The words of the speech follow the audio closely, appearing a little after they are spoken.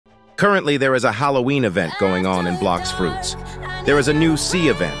Currently, there is a Halloween event going on in Blox Fruits. There is a new C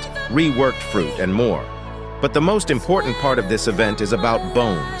event, reworked fruit, and more. But the most important part of this event is about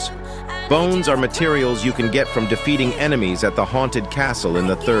bones. Bones are materials you can get from defeating enemies at the haunted castle in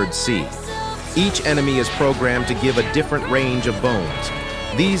the 3rd C. Each enemy is programmed to give a different range of bones.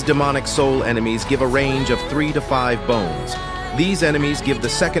 These demonic soul enemies give a range of 3 to 5 bones. These enemies give the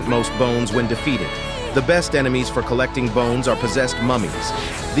second most bones when defeated. The best enemies for collecting bones are possessed mummies.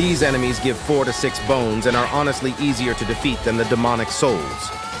 These enemies give 4 to 6 bones and are honestly easier to defeat than the demonic souls.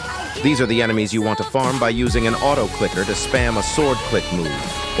 These are the enemies you want to farm by using an auto-clicker to spam a sword click move,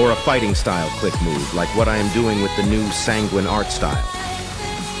 or a fighting style click move, like what I am doing with the new sanguine art style.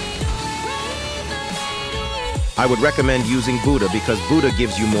 I would recommend using Buddha because Buddha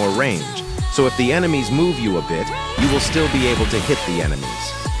gives you more range, so if the enemies move you a bit, you will still be able to hit the enemies.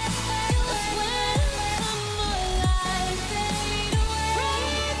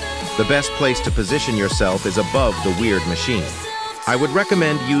 The best place to position yourself is above the weird machine. I would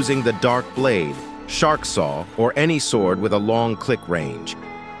recommend using the Dark Blade, Shark Saw, or any sword with a long click range.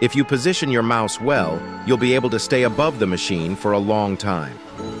 If you position your mouse well, you'll be able to stay above the machine for a long time.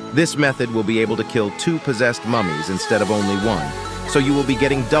 This method will be able to kill 2 possessed mummies instead of only 1, so you will be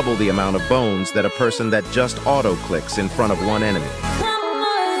getting double the amount of bones that a person that just auto-clicks in front of one enemy.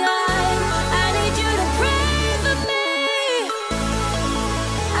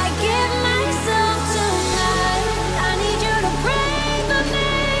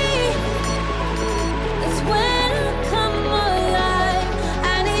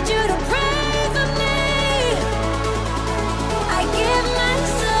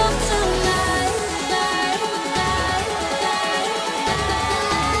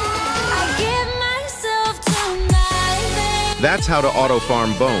 That's how to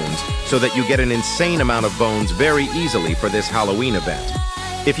auto-farm bones, so that you get an insane amount of bones very easily for this Halloween event.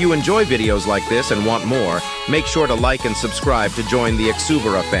 If you enjoy videos like this and want more, make sure to like and subscribe to join the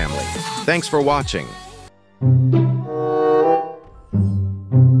Exuvera family. Thanks for watching.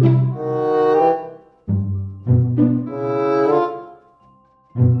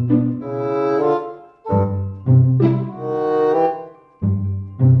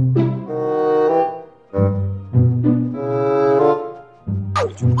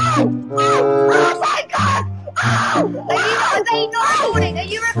 Oh my god! Oh! Are you not recording? Are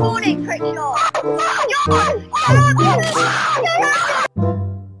you recording, Cricket?